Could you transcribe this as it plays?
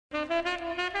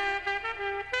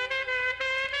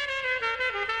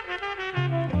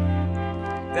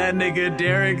That nigga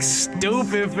Derrick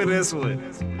stupid for this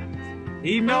one.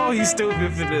 He know he's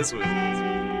stupid for this one.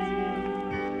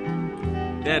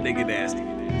 That nigga nasty.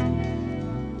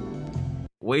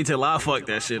 Wait till I fuck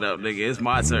that shit up, nigga. It's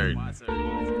my turn.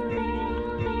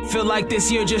 Feel like this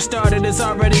year just started, it's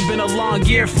already been a long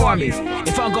year for me.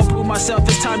 If I'm gonna prove myself,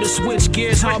 it's time to switch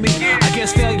gears, homie. I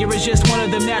guess failure is just one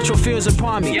of them natural fears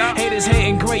upon me. Haters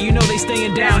hating great, you know they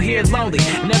staying down here lonely.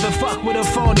 Never fuck with a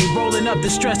phony, rolling up the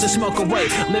stress to smoke away.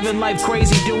 Living life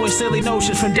crazy, doing silly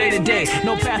notions from day to day.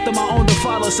 No path of my own to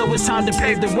follow, so it's time to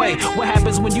pave the way. What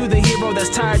happens when you the hero that's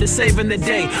tired of saving the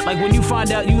day? Like when you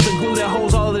find out you the glue that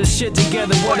holds all of this shit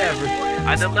together, whatever.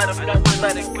 I just let them know and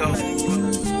let it go.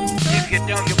 If you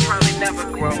don't, you'll probably never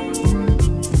grow.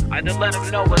 I just let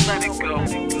them know and let it go.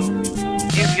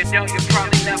 If you don't, you'll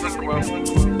probably never grow.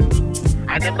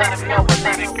 I just let them know and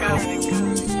let it go.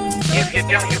 If you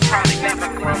don't, you'll probably never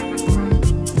grow.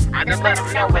 I just let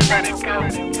them know and let it go.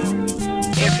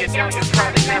 If you don't, you'll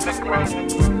probably never grow.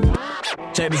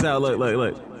 Check this out,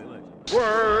 look.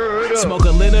 Smoke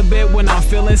a little bit when I'm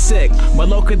feeling sick. More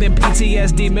local than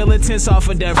PTSD militants off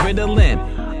of that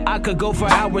Ritalin. I could go for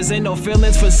hours, ain't no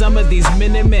feelings for some of these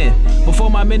Minutemen. Before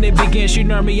my minute begins, you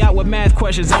nerd me out with math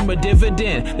questions, I'm a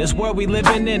dividend. This world we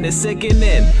living in is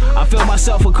sickening. I feel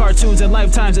myself with cartoons and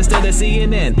Lifetimes instead of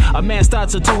CNN. A man's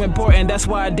thoughts are too important, that's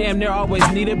why I damn near always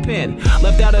need a pen.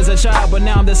 Left out as a child, but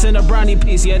now I'm the center brownie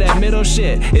piece. Yeah, that middle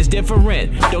shit is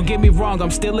different. Don't get me wrong,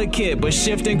 I'm still a kid, but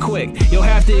shifting quick. You'll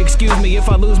have to excuse me if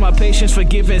I lose my patience for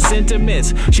giving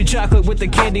sentiments. She chocolate with the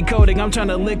candy coating, I'm trying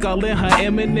to lick all in her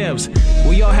M&Ms.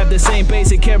 We all have the same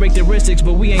basic characteristics,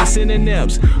 but we ain't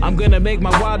synonyms. I'm gonna make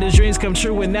my wildest dreams come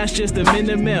true, and that's just the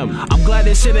minimum. I'm glad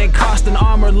this shit ain't cost an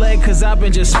arm or leg, cause I've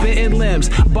been just spitting limbs.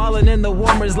 Ballin' in the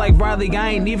warmers like Riley,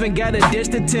 I ain't even got a dish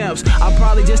to temps. I'm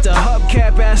probably just a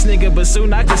hubcap ass nigga, but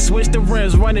soon I can switch the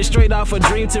rims. Running straight off a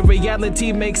dream to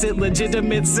reality makes it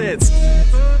legitimate sense.